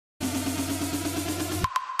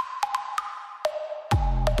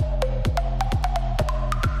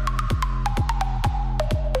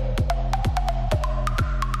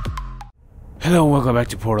Hello, welcome back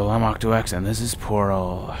to Portal. I'm Octo-X, and this is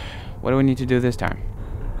Portal. What do we need to do this time?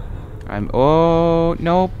 Oh,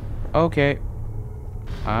 nope. Okay.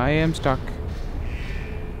 I am stuck.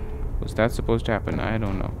 Was that supposed to happen? I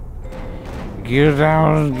don't know. Get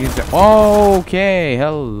down, get down. Okay,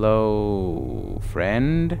 hello,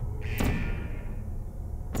 friend.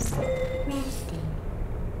 Resting.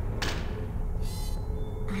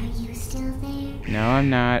 Are you still there? No, I'm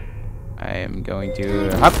not. I am going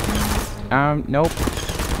to hop. Nope.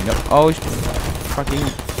 Nope. Oh, fucking.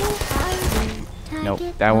 Nope,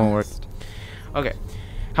 that won't work. Okay,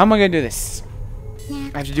 how am I gonna do this?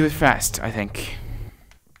 I have to do it fast, I think.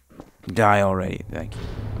 Die already. Thank you.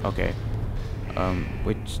 Okay.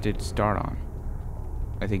 Which did it start on?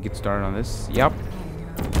 I think it started on this. Yep. Are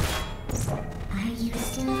you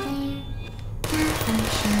still there?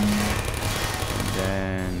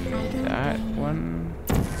 Then that one.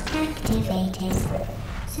 Activated.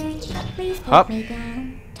 Search. Please Up. put me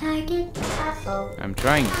down. Target. Uh-oh. I'm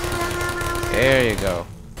trying. There you go.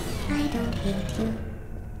 I don't hate you.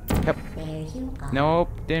 Yep. There you are. Nope.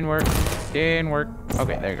 Didn't work. Didn't work.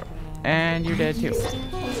 Okay, there you go. And you're dead too.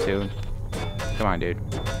 Soon. Come on, dude.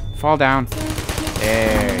 Fall down.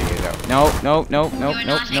 There you go. Nope. Nope. Nope. Nope. You're Nope.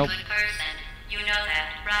 not Nope. a good person. You know that,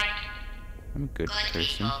 right? I'm a good Good person.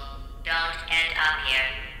 people don't end up here.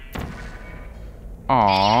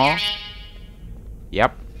 Aww. Hear me?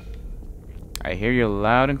 Yep. I hear you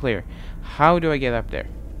loud and clear. How do I get up there?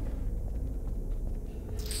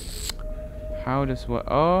 How does what?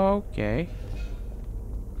 Okay.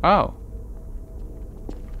 Oh.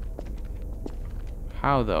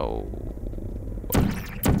 How though?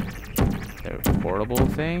 There a portable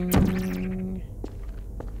thing?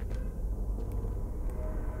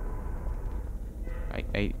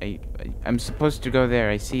 I'm supposed to go there.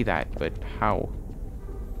 I see that, but how?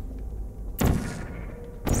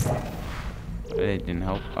 It didn't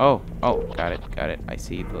help. Oh, got it. I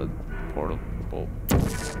see the portal.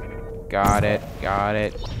 Got it.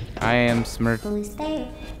 I am smart. Who's there?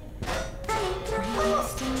 Are you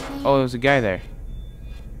still there? Oh, there's a guy there.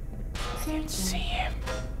 Searching. See him.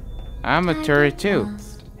 I'm a turret too.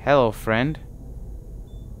 Lost. Hello, friend.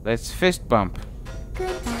 Let's fist bump.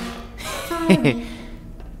 Goodbye. Follow me.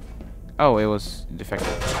 Oh, it was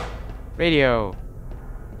defective. Radio.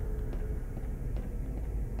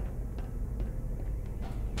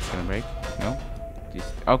 Gonna break? No?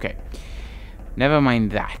 Just, okay. Never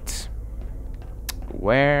mind that.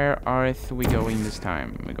 Where are we going this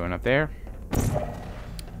time? Are we going up there?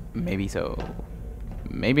 Maybe so.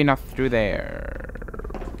 Maybe not through there.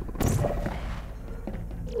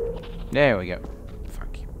 There we go.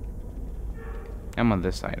 Fuck you. I'm on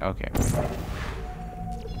this side. Okay.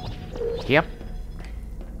 Yep.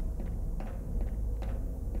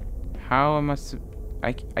 How am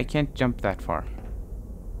I can't jump that far.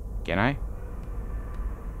 Can I?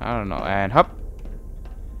 I don't know. And hop.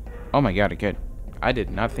 Oh my god, it could. I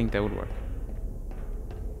did not think that would work.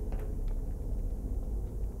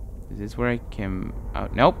 Is this where I came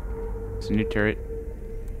out? Nope. It's a new turret.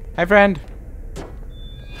 Hi, friend.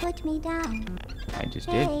 Put me down. I just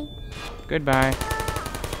did. Hey. Goodbye.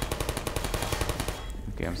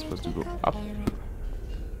 Okay, I'm supposed to go up.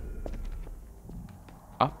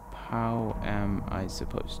 Up? How am I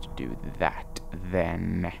supposed to do that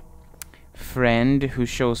then? Friend who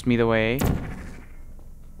shows me the way.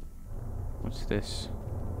 What's this?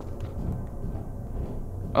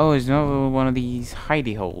 Oh, it's another one of these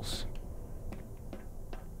hidey holes.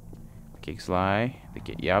 Kick sly.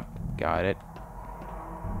 Yep, got it.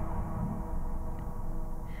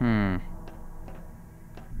 Can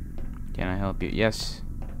I help you? Yes,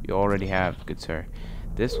 you already have, good sir.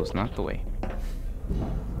 This was not the way.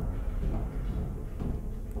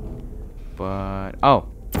 But oh,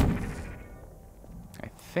 I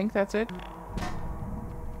think that's it.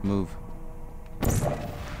 Move.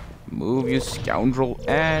 Move, you scoundrel.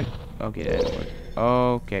 And okay, that didn't work.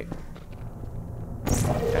 Okay,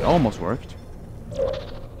 that almost worked.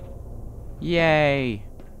 Yay!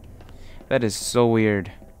 That is so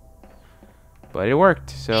weird, but it worked.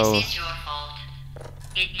 So This is your fault.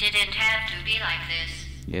 It didn't have to be like this.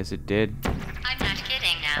 yes, it did. I'm not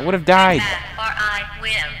kidding now. I would have died. Or I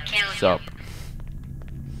will kill Sup? you.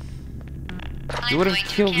 You I'm would have going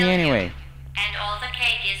to killed me kill you, anyway. and all the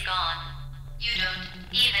cake is gone. You don't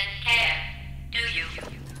even care, do you?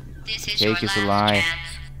 This is your Cake is a last lie.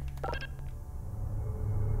 chance.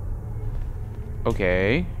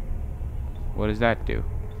 Okay. What does that do?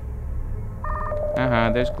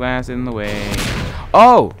 There's glass in the way.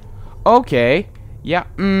 Oh! Okay. Yeah,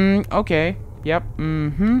 okay. Yep,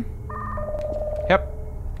 Yep.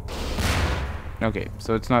 Okay,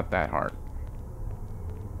 so it's not that hard.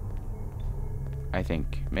 I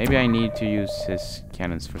think. Maybe I need to use his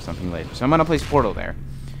cannons for something later. So I'm gonna place Portal there.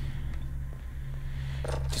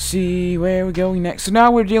 To see where we're going next. So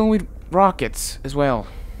now we're dealing with rockets as well.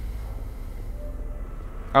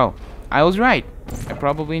 Oh, I was right. I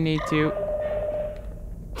probably need to...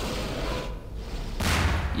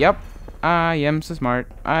 Yep, I am so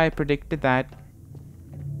smart. I predicted that.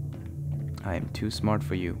 I am too smart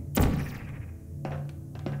for you.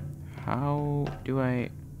 How do I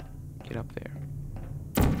get up there?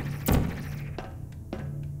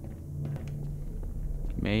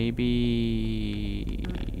 Maybe...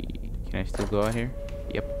 Can I still go out here?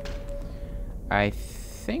 Yep. I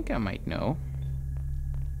think I might know.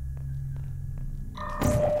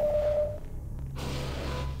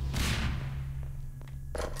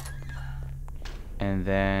 And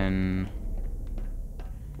then...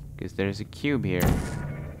 Because there's a cube here.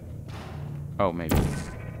 Oh, maybe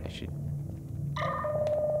I should...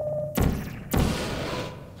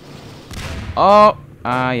 Oh!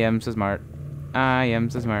 I am so smart. I am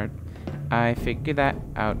so smart. I figured that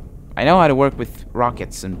out. I know how to work with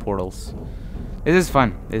rockets and portals. This is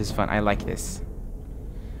fun. This is fun. I like this.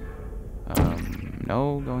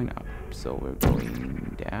 No going up. So we're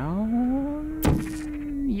going down.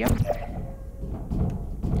 Yep.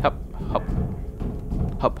 Hop, hop.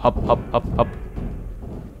 Hop, hop, hop, hop, hop.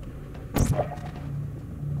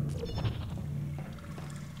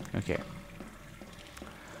 Okay.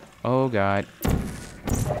 Oh god.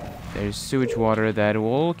 There's sewage water that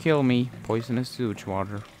will kill me. Poisonous sewage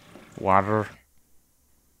water. Water.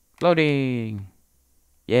 Loading!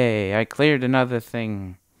 Yay, I cleared another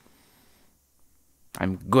thing.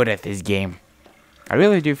 I'm good at this game. I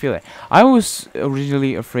really do feel it. I was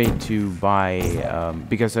originally afraid to buy,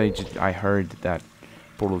 because I heard that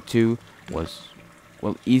Portal 2 was,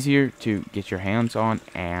 well, easier to get your hands on,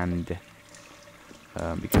 and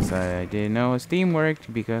because I didn't know Steam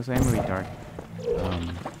worked, because I'm a retard.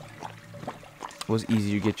 It was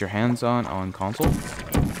easier to get your hands on console.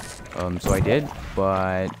 So I did,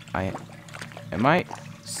 but am I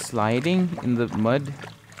sliding in the mud?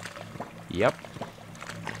 Yep.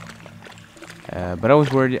 But I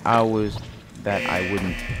was worried that I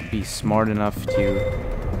wouldn't be smart enough to...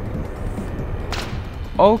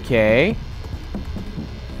 Okay.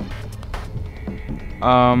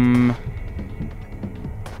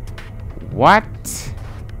 What?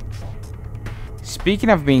 Speaking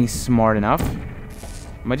of being smart enough,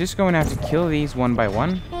 am I just going to have to kill these one by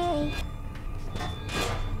one? Hey.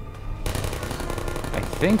 I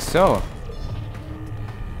think so.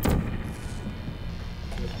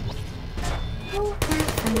 Oh,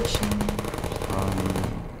 malfunction.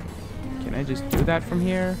 Can I just do that from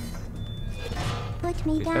here? Put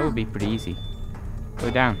me 'Cause down. that would be pretty easy.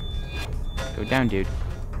 Go down. Go down, dude.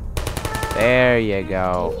 There you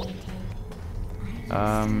go.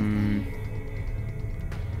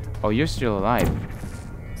 Oh, you're still alive.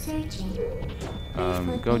 Searching.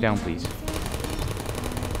 Go down, please.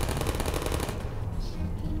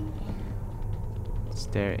 Is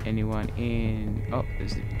there anyone in... Oh,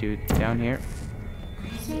 there's a dude down here.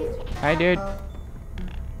 Hi, dude.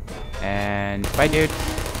 And bye, dude.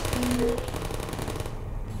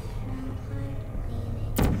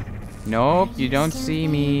 Nope, you don't see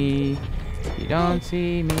me. You don't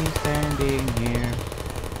see me standing here.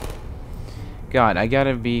 God, I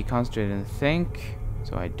gotta be concentrated and think,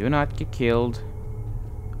 so I do not get killed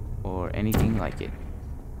or anything like it.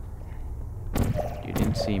 You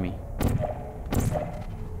didn't see me.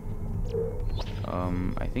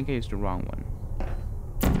 I think I used the wrong one.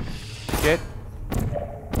 Shit.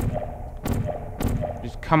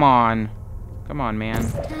 Just come on. Come on, man.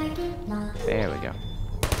 Target lost. There we go.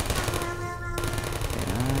 Can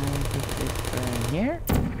I put this here?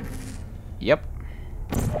 Yep.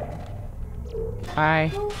 Bye.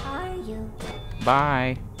 Who are you?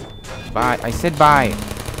 Bye. Bye. I said bye.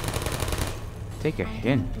 Take a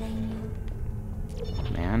hint,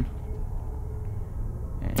 Blame man.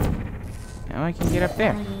 And now I can get up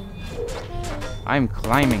there. you. I'm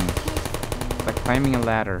climbing. It's like climbing a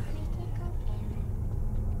ladder.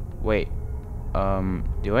 Wait.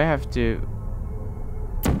 Do I have to...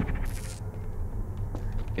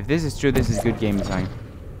 If this is true, this is good game design.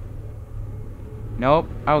 Nope,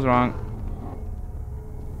 I was wrong.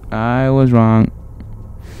 I was wrong.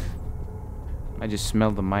 I just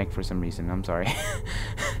smelled the mic for some reason. I'm sorry.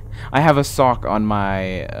 I have a sock on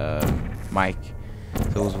my mic,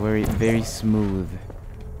 so it was very smooth.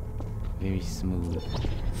 Very smooth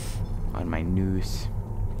on my noose.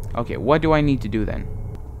 Okay, what do I need to do then?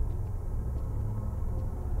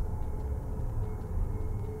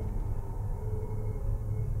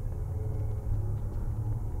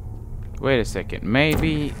 Wait a second.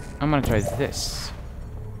 Maybe I'm gonna try this.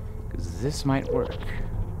 'Cause this might work.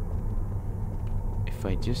 If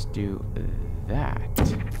I just do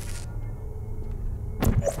that.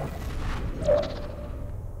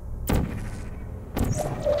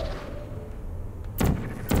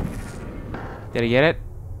 Did I get it?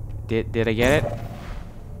 Did I get it?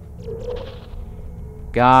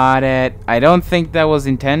 Got it. I don't think that was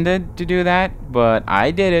intended to do that, but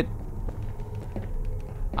I did it.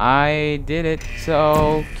 I did it,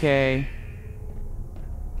 so okay.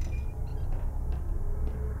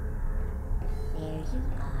 There you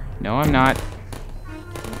are. No, I'm not.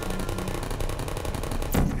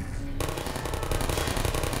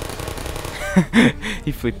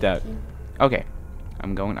 He flipped out. Okay,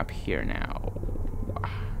 I'm going up here now.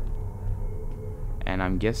 And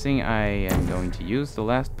I'm guessing I am going to use the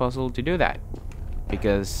last puzzle to do that.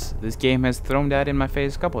 Because this game has thrown that in my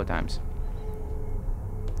face a couple of times.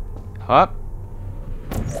 Hop.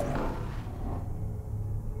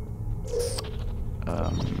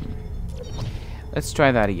 Let's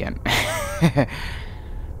try that again.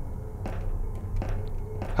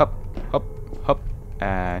 Hop, hop, hop,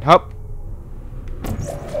 and hop.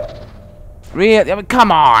 Really? I mean,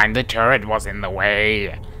 come on! The turret was in the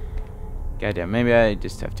way. Goddamn, maybe I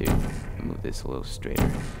just have to move this a little straighter.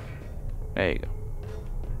 There you go.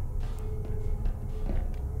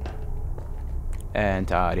 And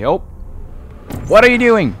Tario. What are you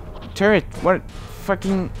doing? Turret, what?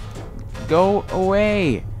 Fucking go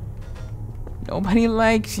away. Nobody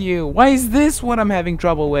likes you. Why is this what I'm having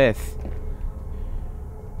trouble with?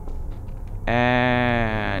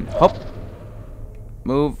 And hop.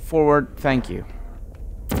 Move forward, thank you.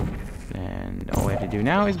 And all we have to do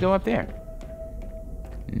now is go up there.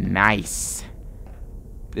 Nice.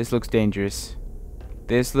 This looks dangerous.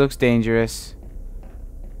 This looks dangerous.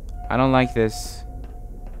 I don't like this.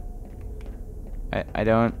 I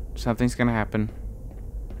don't. Something's gonna happen.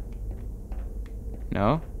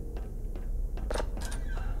 No?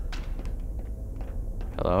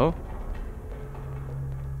 Hello?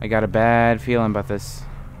 I got a bad feeling about this.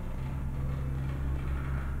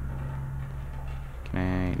 Can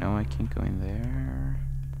I? No, I can't go in there.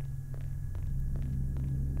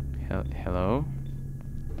 Hello?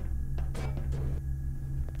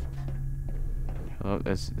 Hello?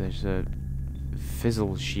 There's a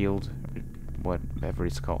fizzle shield, whatever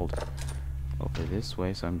it's called, over this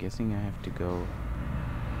way, so I'm guessing I have to go.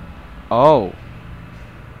 Oh!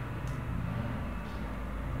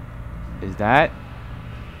 Is that?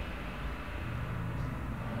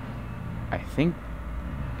 I think.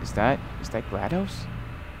 Is that GLaDOS?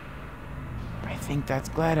 I think that's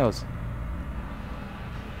GLaDOS.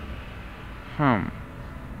 I'm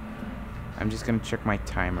just gonna check my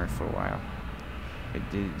timer for a while. It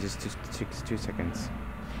did just 2 seconds.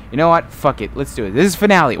 You know what? Fuck it. Let's do it. This is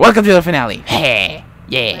finale. Welcome to the finale. Hey,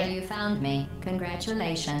 yeah. Well, you found me.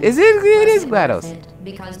 Congratulations. Is it? It is Was worth GLaDOS. it?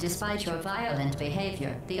 Because despite your violent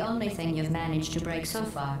behavior, the only thing you've managed to break so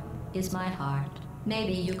far is my heart.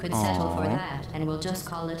 Maybe you could settle for Aw. that, and we'll just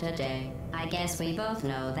call it a day. I guess we both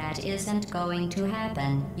know that isn't going to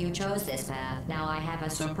happen. You chose this path. Now I have a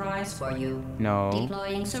surprise for you. No.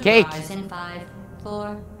 Deploying Cake. surprise in 5,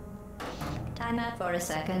 4. Time out for a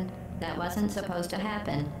second. That wasn't supposed to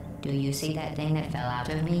happen. Do you see that thing that fell out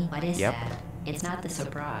of me? What is Yep. that? It's not the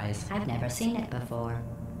surprise. I've never seen it before.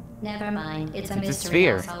 Never mind. It's a It's a mystery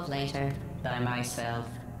sphere. I'll solve later. By myself.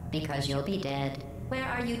 Because you'll be dead. Where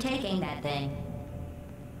are you taking that thing?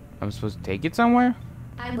 I'm supposed to take it somewhere?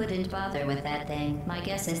 I wouldn't bother with that thing. My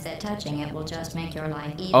guess is that touching it will just make your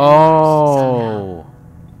life even worse somehow.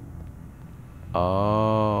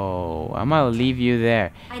 Oh, I'm gonna leave you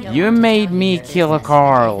there. I don't You want to made tell you me your kill a business, but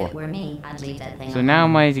Carl. If it were me, I'd leave that thing So now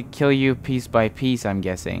I'm alone. going to kill you piece by piece, I'm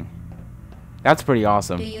guessing. That's pretty Do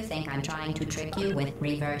awesome. you think I'm trying to trick you with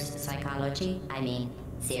reverse psychology? I mean,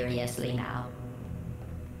 seriously now.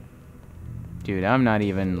 Dude, I'm not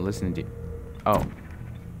even listening to... Oh,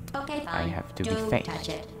 Okay, fine. have to be Do fake. touch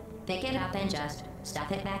it. Pick it up and just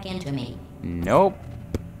stuff it back into me. nope.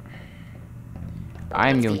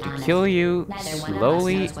 I'm Let's going be to honest. kill you Neither one of us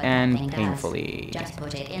slowly knows what that and thing does. painfully. Just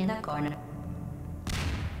put it in the corner.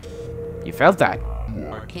 You felt that?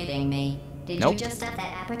 You're kidding me. Did Nope. you just stuff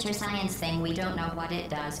that aperture science thing we don't know what it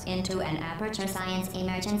does into an aperture science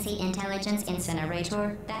emergency intelligence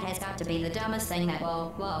incinerator? That has got to be the dumbest thing that.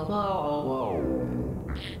 Whoa.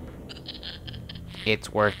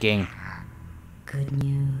 It's working. Good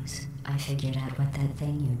news. I figured out what that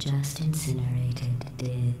thing you just incinerated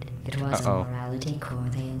did. It was Uh-oh. a morality core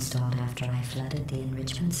they installed after I flooded the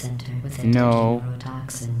enrichment center with a No. deadly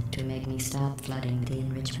neurotoxin to make me stop flooding the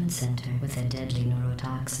enrichment center with a deadly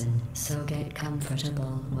neurotoxin. So get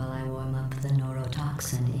comfortable while I warm up the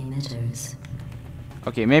neurotoxin emitters.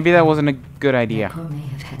 Okay, maybe that wasn't a good That idea. core may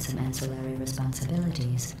have had some ancillary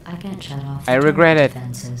responsibilities. I can't shut off I the regret turret it.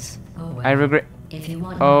 defenses. Oh well. I regret. If you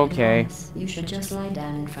want Okay. my advice, you should just lie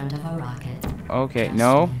down in front of a rocket. Okay, Trust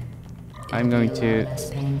no. me. I'm It'll going be a to lot less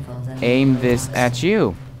painful than aim the this neurotoxin. at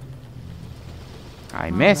you. I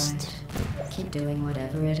All missed. right. Keep doing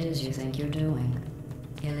whatever it is you think you're doing.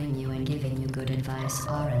 Killing you and giving you good advice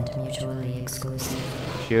aren't mutually exclusive.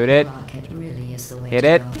 Shoot it. Rocket really is the way Hit to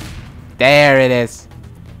it. go. There it is.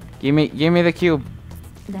 Give me the cube.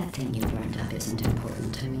 That thing you burned up isn't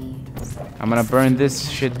important to me. I'm gonna burn this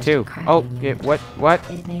shit too. Oh, yeah, what?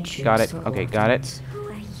 It made shoes Got it. for Okay, got it. orphans. Who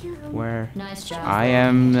are you? Where? Nice job. I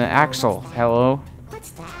am Axel. Hello.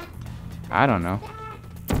 What's that? I don't know.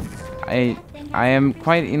 I am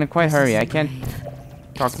quite in a quite This hurry. isn't I can't brave.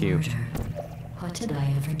 talk It's to you. murder. What did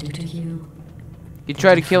I ever do to you? You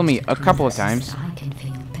tried to kill me a Proof couple of is that times. I can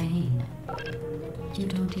feel pain. You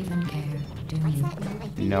don't even care, do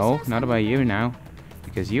you? No, not about you now.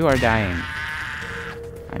 Because you are dying.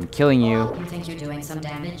 I'm killing you. You think you're doing some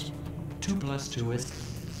damage? 2 + 2 is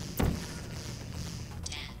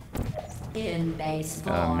In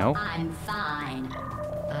baseball, no. I'm fine.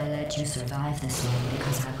 I let you survive this long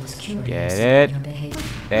because I was curious Get about it? your behavior.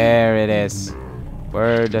 There it is.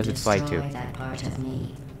 Where does it fly Destroy to? that part of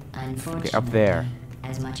me. Unfortunately, up there.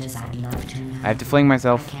 As much as I'd love to know, I have to fling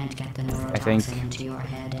myself. I can't get the think. neurotoxin into your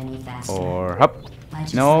head any faster. Or up. I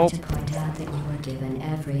just Nope. like to point out that you were given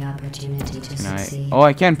every opportunity to Can I? succeed. Oh,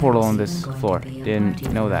 I can There portal was on even this going to floor. be a Didn't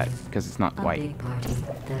party know for that you. because it's not A white. big party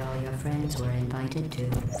that all your friends were invited to.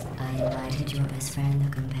 I invited your best friend, the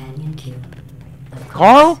companion cube. Of course,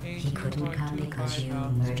 Carl? He couldn't come because you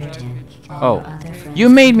murdered him. All Oh, your other friends you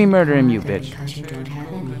made me couldn't murder him, come you either bitch. Because you don't have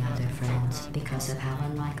any other friends. Because of how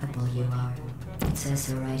unlikable you are. It says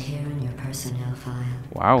so right here in your personnel file.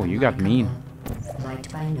 Wow, you got mean. Unlikable,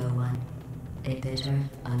 liked by no one. A bitter,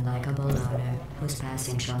 unlikable loner whose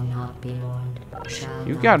passing shall not be mourned. Shall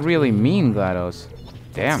You not got really be mean, mourned. GLaDOS.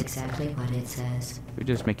 Damn. That's exactly what it says. You're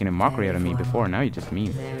just making a mockery out of me before. Now you're just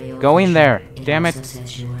mean. Very Go in official. there. It Damn also it.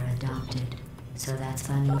 says you were adopted. So that's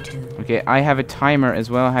funny too. Okay, I have a timer as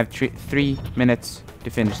well. I have 3 minutes to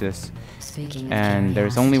finish this. Speaking of And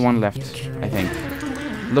there's only one left, curiosity, I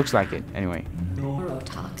think. Looks like it, anyway.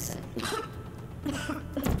 neurotoxin.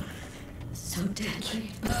 So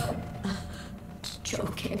deadly.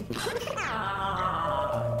 Joking.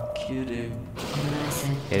 I'm kidding. When I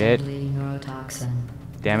said Hit it. deadly neurotoxin.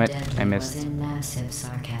 Damn it, deadly I Was missed. in massive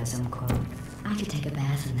sarcasm quote. I could take a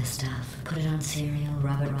bath in this stuff, put it on cereal,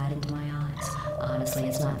 rub it right into my eyes. Honestly,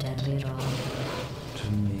 it's not deadly at all.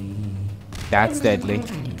 To me. That's deadly.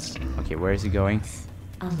 It's Okay, where is he going?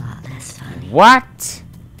 a lot less funny. What?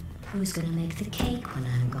 Who's gonna make the cake when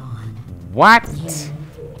I'm gone? What? You.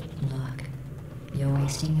 Look, you're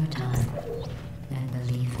wasting your time. And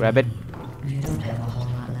believe Grab me, it. You don't have a whole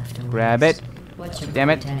lot left to Grab waste. it. What's your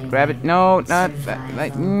Damn it. point anyway? Grab it. No, not that. Survival.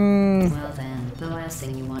 Like, Well then, the last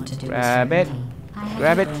thing you want to do Grab is it. hurt me. I have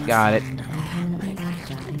Grab a it. brain Got it. fund I'm permanently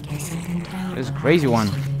backed up in case I can tell There's a about crazy my one.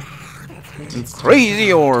 history, which is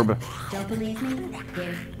Crazy orb. Don't believe me?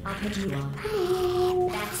 Here, I'll put you on.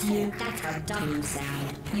 That's you. That's how dumb you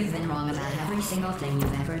sound. You've been wrong about every single thing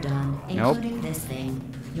you've ever done, Nope. including this thing.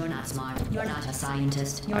 You're not smart. You're not a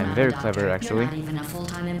scientist. You're I'm not very a doctor. clever, actually. You're not even a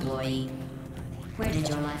full-time employee. Where did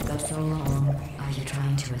your life go so wrong? Are you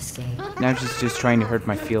trying to escape? Now she's just trying to hurt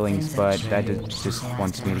my feelings, but that just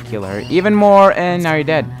wants me to kill her even more, and now you're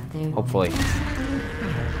dead. Hopefully.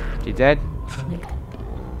 You dead?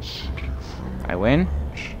 I win?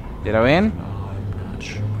 Did I win?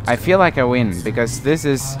 I feel like I win, because this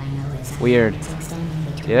is All I know is that weird. it's extending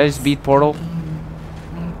between Did I just beat Portal?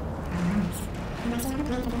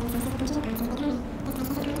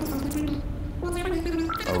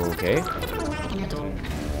 Okay.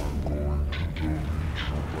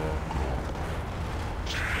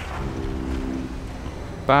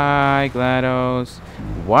 Bye, GLaDOS.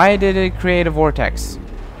 Why did it create a vortex?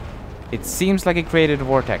 It seems like it created a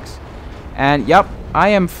vortex. And, yep, I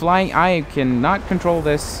am flying. I cannot control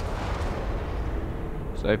this.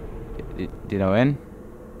 So, did I win?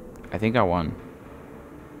 I think I won.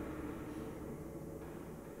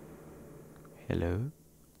 Hello?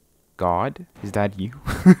 God? Is that you?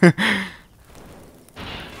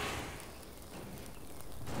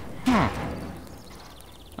 Huh.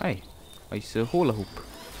 Hey, I see a hula hoop.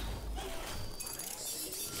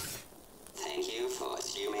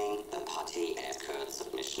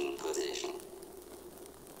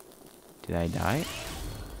 Did I die?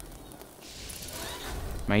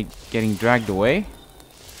 Am I getting dragged away?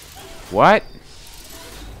 What?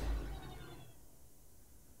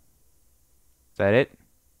 Is that it?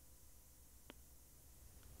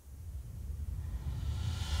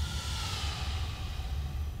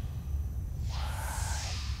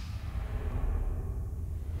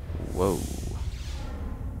 Whoa.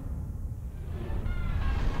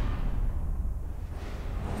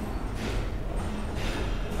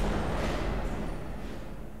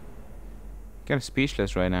 Kind of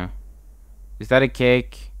speechless right now. Is that a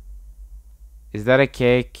cake? Is that a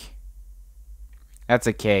cake? That's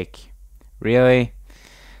a cake. Really?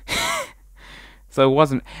 So it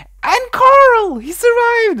wasn't. And Carl! He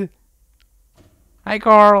survived! Hi,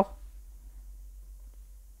 Carl.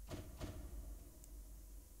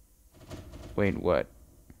 Wait, what?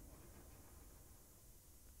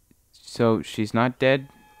 So she's not dead?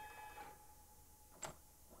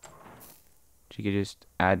 She could just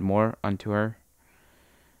add more onto her?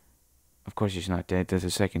 Of course she's not dead. There's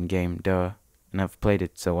a second game, duh. And I've played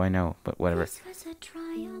it, so I know, but whatever. This was a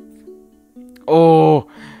triumph. Oh,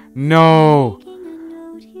 no!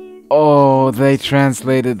 Oh, they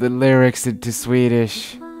translated the lyrics into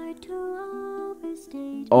Swedish. Hard to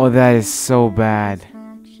overstate Oh, that is so bad.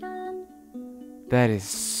 action. That is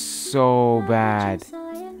so bad.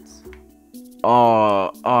 Science.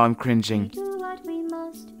 Oh, I'm cringing. Do what we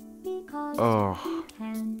must because Oh. we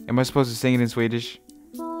can. Am I supposed to sing it in Swedish?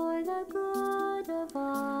 For the good of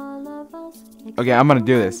all of us. Okay, I'm gonna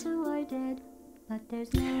do this. Who are dead, but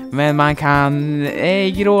there's no Men man kan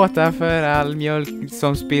ej gråta för all mjölk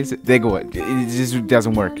som spills. Det går. It just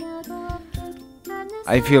doesn't work.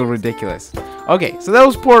 I feel ridiculous. Okay, so that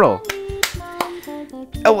was Portal.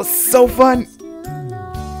 That was so fun.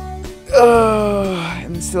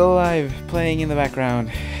 I'm still alive, playing in the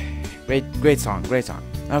background. Great song, great song.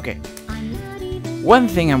 Okay. One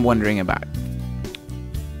thing I'm wondering about.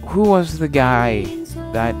 Who was the guy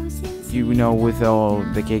that you know with all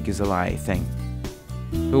the cake is a lie thing?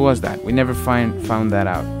 Who was that? We never found that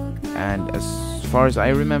out. And as far as I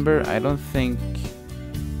remember, I don't think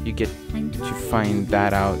you get to find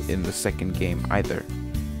that out in the second game either.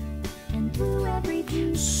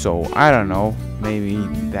 So, I don't know. Maybe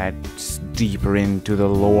that's deeper into the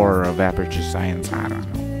lore of Aperture Science. I don't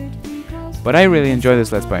know. But I really enjoyed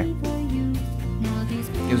this Let's Play.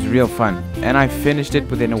 It was real fun. And I finished it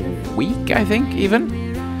within a week, I think,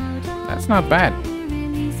 even. That's not bad.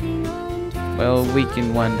 Well, a week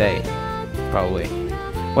in 1 day. Probably.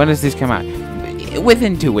 When does this come out?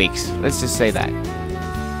 Within 2 weeks. Let's just say that.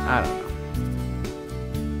 I don't know.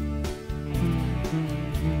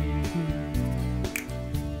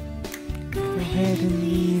 Go ahead and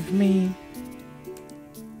leave me.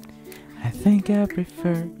 I think I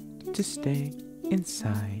prefer to stay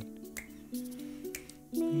inside.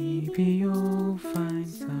 Maybe you'll find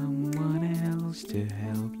someone else to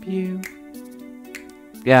help you.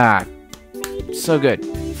 Yeah, so good.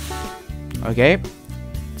 Okay,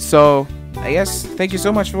 so I guess thank you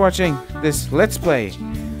so much for watching this Let's Play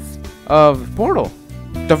of Portal.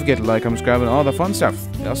 Don't forget to like, comment, subscribe, and all the fun stuff.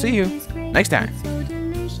 I'll see you next time.